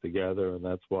things together, and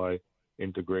that's why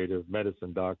integrative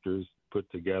medicine doctors put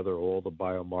together all the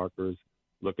biomarkers,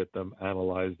 look at them,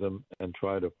 analyze them, and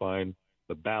try to find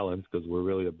the balance, because we're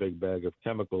really a big bag of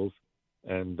chemicals.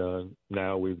 And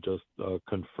now we've just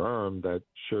confirmed that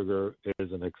sugar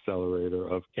is an accelerator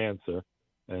of cancer.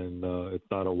 And it's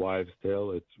not a wives'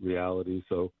 tale, it's reality.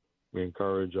 So we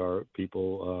encourage our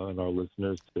people and our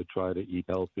listeners to try to eat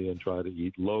healthy and try to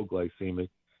eat low glycemic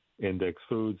index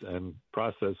foods and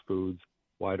processed foods.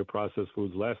 Why do processed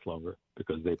foods last longer?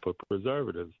 Because they put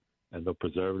preservatives. And the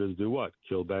preservatives do what?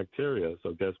 Kill bacteria.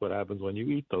 So guess what happens when you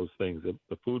eat those things?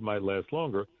 The food might last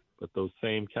longer, but those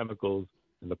same chemicals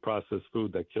in the processed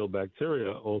food that kill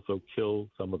bacteria also kill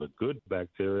some of the good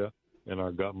bacteria in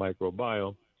our gut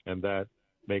microbiome, and that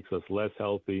makes us less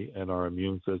healthy, and our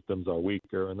immune systems are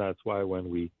weaker. And that's why when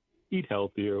we eat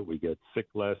healthier, we get sick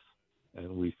less,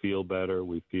 and we feel better,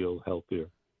 we feel healthier.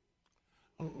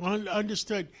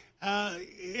 Understood.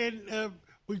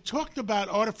 We talked about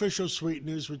artificial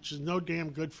sweeteners, which is no damn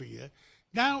good for you.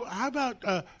 Now, how about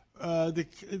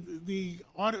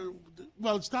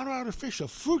it's not artificial,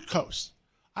 fructose.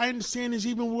 I understand is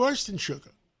even worse than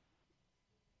sugar.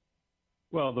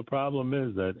 Well, the problem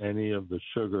is that any of the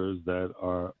sugars that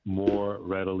are more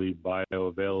readily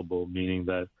bioavailable, meaning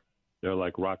that they're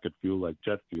like rocket fuel, like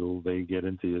jet fuel, they get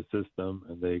into your system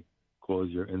and they cause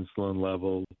your insulin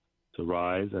level to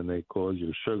rise and they cause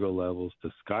your sugar levels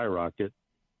to skyrocket.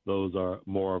 Those are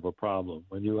more of a problem.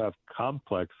 When you have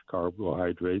complex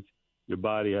carbohydrates, your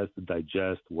body has to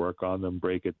digest, work on them,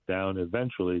 break it down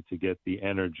eventually to get the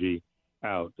energy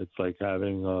out. It's like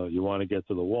having, you want to get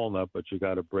to the walnut, but you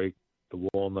got to break the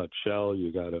walnut shell,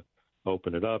 you got to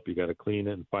open it up, you got to clean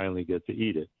it, and finally get to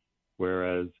eat it.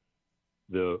 Whereas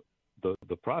the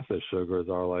processed sugars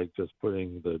are like just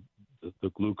putting the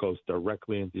glucose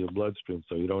directly into your bloodstream,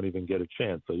 so you don't even get a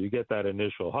chance. So you get that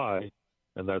initial high,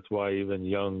 and that's why even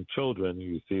young children,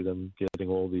 you see them getting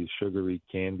all these sugary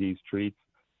candies, treats,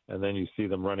 and then you see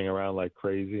them running around like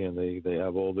crazy, and they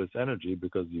have all this energy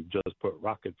because you've just put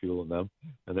rocket fuel in them,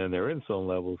 and then their insulin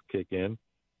levels kick in,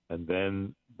 and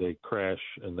then they crash,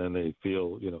 and then they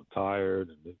feel, tired,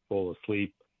 and they fall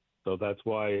asleep. So that's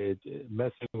why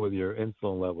messing with your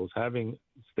insulin levels, having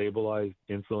stabilized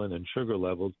insulin and sugar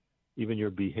levels, even your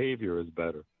behavior is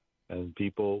better. And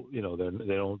people, they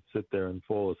don't sit there and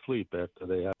fall asleep after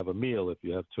they have a meal if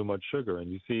you have too much sugar, and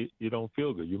you don't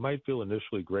feel good. You might feel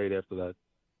initially great after that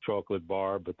chocolate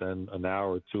bar, but then an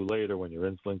hour or two later when your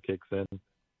insulin kicks in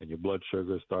and your blood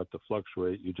sugars start to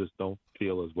fluctuate, you just don't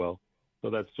feel as well. So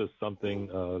that's just something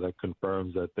that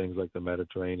confirms that things like the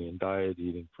Mediterranean diet,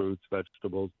 eating fruits,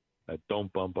 vegetables, that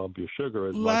don't bump up your sugar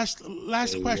as much.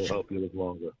 Last question. Will help you live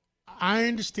longer. I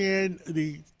understand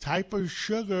the type of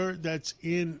sugar that's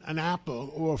in an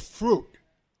apple or fruit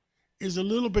is a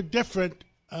little bit different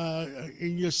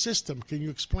in your system. Can you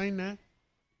explain that?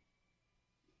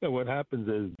 Yeah, what happens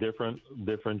is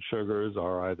different sugars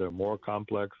are either more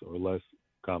complex or less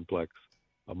complex.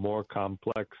 A more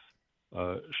complex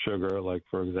sugar, like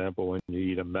for example, when you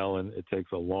eat a melon, it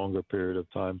takes a longer period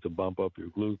of time to bump up your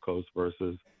glucose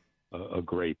versus a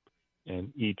grape.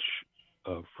 And each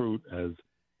fruit has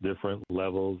different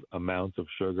levels, amounts of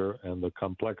sugar, and the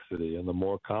complexity. And the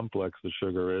more complex the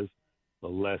sugar is, the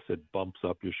less it bumps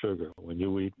up your sugar. When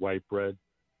you eat white bread,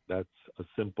 that's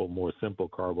a more simple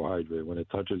carbohydrate. When it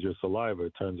touches your saliva,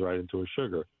 it turns right into a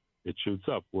sugar. It shoots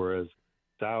up. Whereas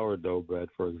sourdough bread,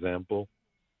 for example,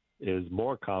 is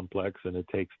more complex, and it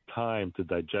takes time to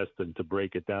digest and to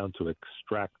break it down to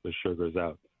extract the sugars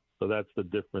out. So that's the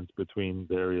difference between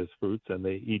various fruits, and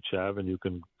they each have, and you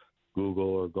can Google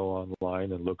or go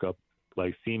online and look up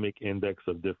glycemic index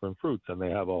of different fruits, and they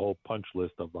have a whole punch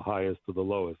list of the highest to the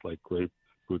lowest, like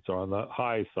grapefruits are on the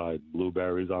high side,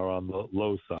 blueberries are on the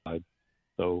low side.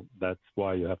 So that's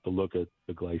why you have to look at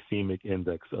the glycemic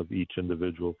index of each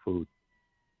individual fruit.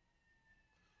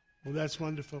 Well, that's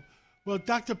wonderful. Well,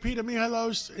 Dr. Peter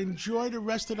Michalos, enjoy the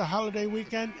rest of the holiday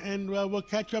weekend, and we'll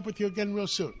catch up with you again real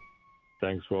soon.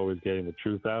 Thanks for always getting the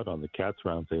truth out on the Cats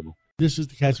Roundtable. This is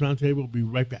the Cats Roundtable. We'll be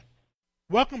right back.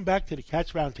 Welcome back to the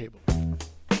Cats Roundtable.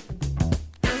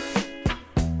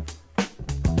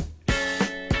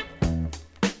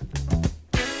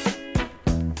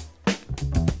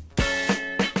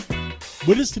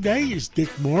 With us today is Dick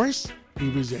Morris. He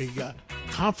was a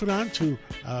confidant to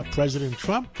President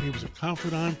Trump. He was a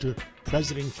confidant to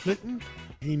President Clinton.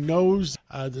 He knows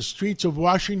the streets of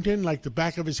Washington like the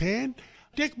back of his hand.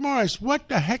 Dick Morris, what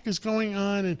the heck is going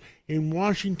on in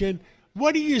Washington?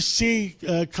 What do you see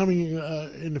coming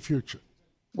in the future?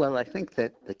 Well, I think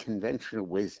that the conventional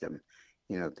wisdom,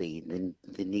 the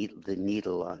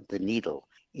needle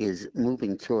is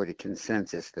moving toward a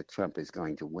consensus that Trump is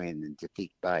going to win and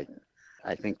defeat Biden.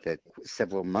 I think that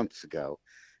several months ago,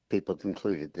 people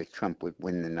concluded that Trump would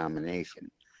win the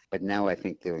nomination. But now I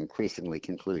think they're increasingly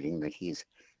concluding that he's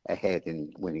ahead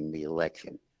in winning the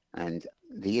election. And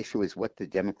the issue is what the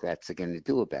Democrats are going to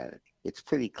do about it. It's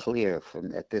pretty clear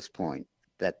at this point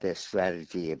that their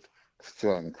strategy of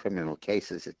throwing criminal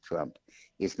cases at Trump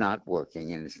is not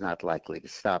working, and it's not likely to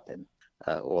stop him.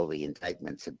 All the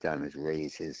indictments have done is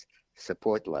raise his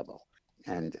support level.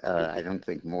 And I don't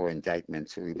think more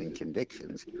indictments or even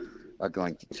convictions are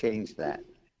going to change that.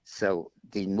 So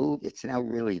the move, it's now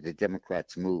really the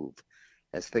Democrats' move.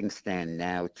 As things stand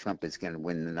now, Trump is going to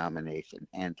win the nomination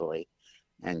handily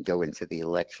and go into the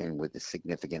election with a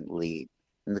significant lead.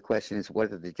 And the question is,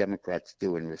 what do the Democrats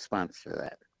do in response to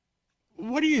that?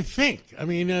 What do you think? I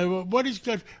mean, what is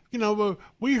good?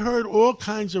 We heard all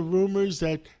kinds of rumors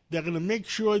that they're going to make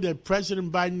sure that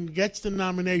President Biden gets the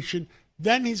nomination.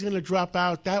 Then he's going to drop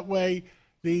out. That way,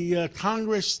 the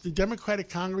Congress, the Democratic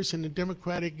Congress and the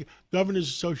Democratic Governors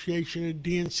Association and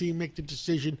DNC make the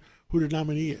decision who the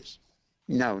nominee is.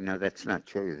 No, that's not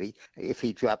true. If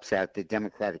he drops out, the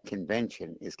Democratic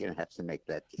Convention is going to have to make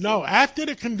that decision. No, after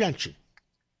the convention.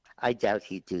 I doubt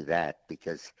he'd do that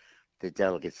because the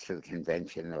delegates to the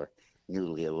convention are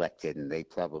newly elected, and they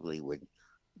probably would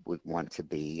want to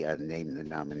be named the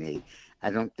nominee.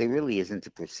 There really isn't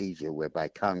a procedure whereby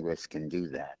Congress can do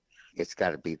that. It's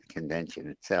got to be the convention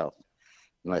itself,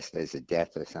 unless there's a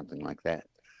death or something like that.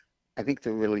 I think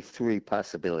there are really three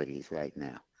possibilities right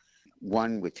now.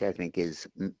 One, which I think is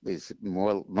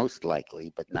most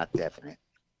likely, but not definite,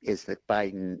 is that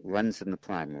Biden runs in the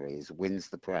primaries, wins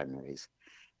the primaries,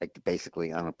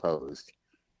 basically unopposed,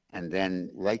 and then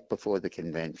right before the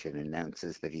convention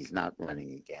announces that he's not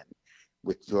running again,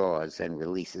 withdraws and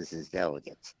releases his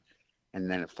delegates. And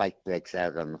then a fight breaks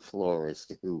out on the floor as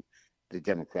to who the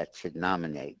Democrats should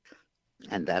nominate,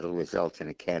 and that'll result in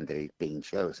a candidate being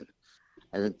chosen.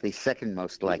 I think the second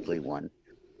most likely one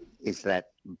is that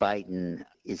Biden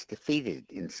is defeated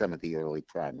in some of the early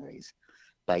primaries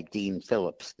by Dean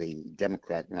Phillips, the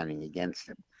Democrat running against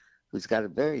him, who's got a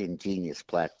very ingenious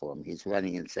platform. He's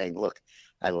running and saying, look,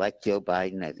 I like Joe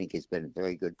Biden. I think he's been a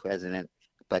very good president,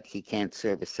 but he can't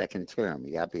serve a second term.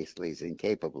 He obviously is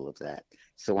incapable of that.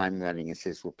 So I'm running as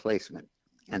his replacement.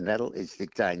 And that is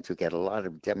designed to get a lot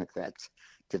of Democrats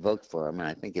to vote for him, and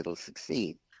I think it'll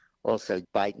succeed. Also,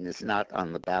 Biden is not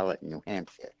on the ballot in New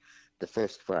Hampshire, the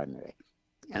first primary.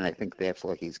 And I think,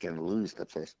 therefore, he's going to lose the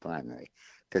first primary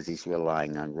because he's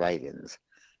relying on write-ins.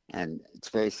 And it's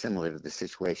very similar to the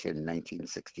situation in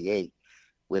 1968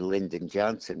 where Lyndon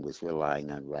Johnson was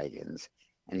relying on write-ins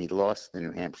and he lost the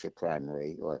New Hampshire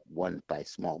primary, or won by a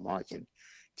small margin,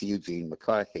 to Eugene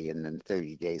McCarthy, and then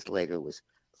 30 days later was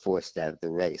forced out of the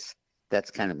race.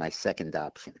 That's kind of my second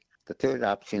option. The third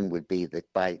option would be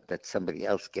that somebody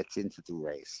else gets into the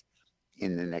race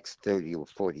in the next 30 or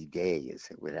 40 days,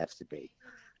 it would have to be,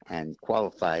 and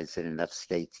qualifies in enough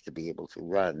states to be able to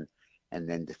run, and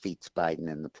then defeats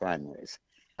Biden in the primaries.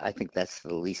 I think that's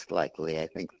the least likely. I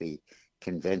think the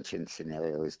convention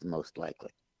scenario is the most likely.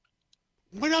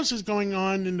 What else is going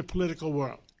on in the political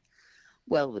world?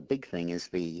 Well, the big thing is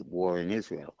the war in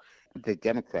Israel. The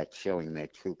Democrats showing their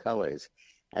true colors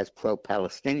as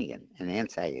pro-Palestinian and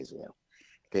anti-Israel.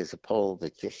 There's a poll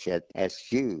that just asked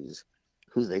Jews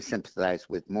who they sympathize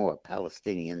with more,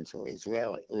 Palestinians or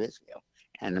Israel.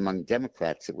 And among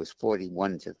Democrats, it was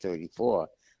 41 to 34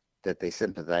 that they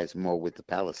sympathize more with the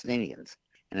Palestinians.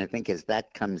 And I think as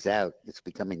that comes out, it's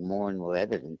becoming more and more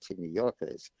evident to New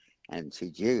Yorkers and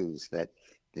to Jews that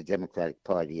the Democratic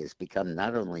Party has become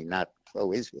not only not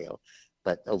pro-Israel,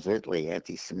 but overtly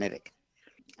anti-Semitic.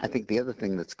 I think the other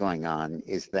thing that's going on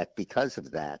is that because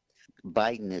of that,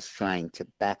 Biden is trying to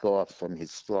back off from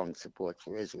his strong support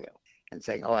for Israel and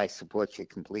saying, I support you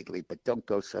completely, but don't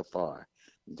go so far.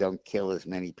 Don't kill as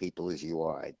many people as you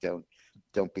are.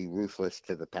 Don't be ruthless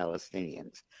to the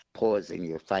Palestinians. Pause in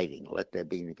your fighting. Let there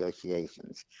be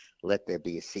negotiations. Let there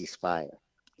be a ceasefire.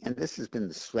 And this has been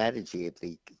the strategy of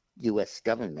the U.S.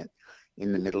 government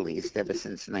in the Middle East ever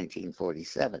since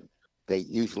 1947. They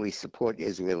usually support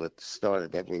Israel at the start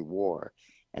of every war,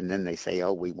 and then they say,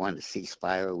 we want a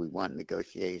ceasefire, we want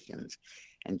negotiations.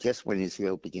 And just when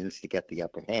Israel begins to get the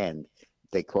upper hand,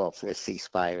 they call for a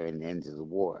ceasefire and the end of the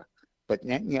war. But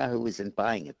Netanyahu isn't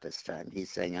buying it this time.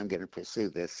 He's saying, I'm going to pursue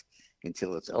this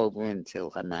until it's over,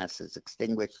 until Hamas is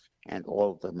extinguished and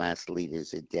all of the Hamas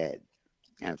leaders are dead.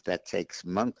 And if that takes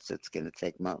months, it's going to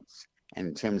take months. And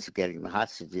in terms of getting the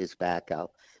hostages back,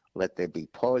 I'll let there be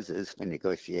pauses for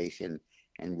negotiation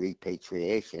and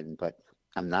repatriation, but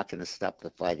I'm not going to stop the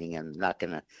fighting. I'm not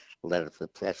going to let up the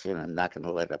pressure, and I'm not going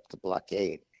to let up the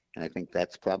blockade. And I think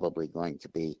that's probably going to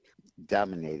be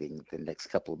dominating the next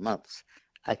couple of months.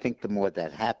 I think the more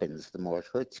that happens, the more it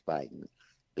hurts Biden,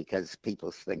 because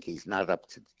people think he's not up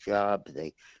to the job.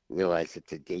 They realize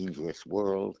it's a dangerous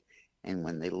world. And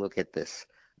when they look at this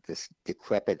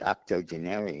decrepit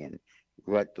octogenarian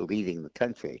leading the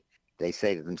country, they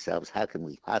say to themselves, how can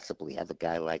we possibly have a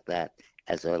guy like that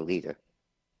as our leader?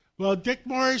 Well, Dick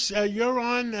Morris, you're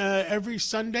on every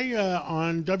Sunday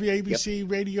on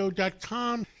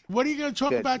WABCRadio.com. What are you going to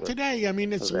talk about today? I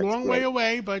mean, it's a long way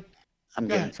away, but I'm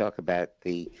going to talk about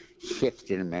the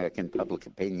shift in American public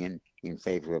opinion in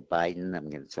favor of Biden. I'm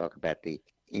going to talk about the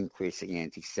increasing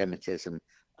anti-Semitism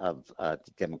of the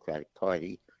Democratic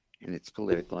Party and its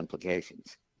political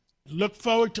implications. Look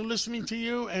forward to listening to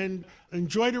you, and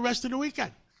enjoy the rest of the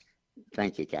weekend.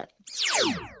 Thank you, Kat.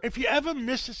 If you ever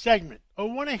miss a segment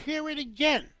or want to hear it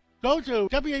again, go to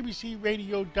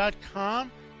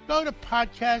WABCRadio.com, go to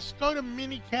podcasts, go to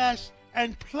minicast,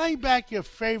 and play back your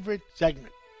favorite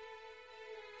segment.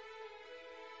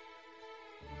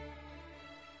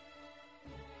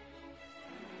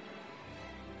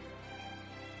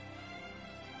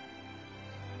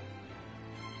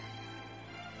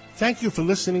 Thank you for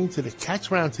listening to the Cats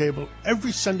Roundtable.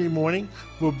 Every Sunday morning,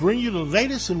 we'll bring you the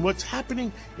latest in what's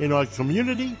happening in our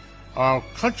community, our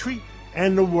country,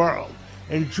 and the world.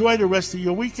 Enjoy the rest of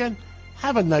your weekend.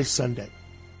 Have a nice Sunday.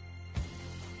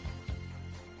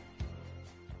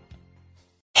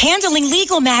 Handling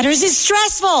legal matters is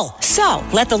stressful. So,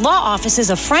 let the law offices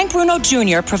of Frank Bruno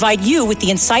Jr. provide you with the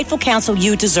insightful counsel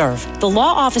you deserve. The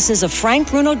law offices of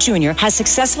Frank Bruno Jr. has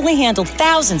successfully handled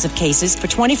thousands of cases for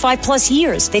 25 plus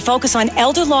years. They focus on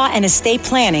elder law and estate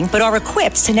planning, but are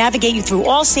equipped to navigate you through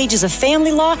all stages of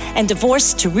family law and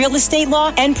divorce to real estate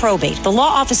law and probate. The law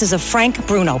offices of Frank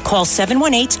Bruno. Call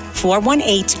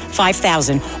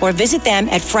 718-418-5000 or visit them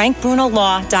at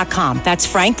frankbrunolaw.com. That's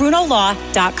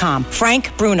frankbrunolaw.com.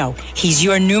 Frank Bruno. He's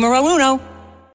your numero uno.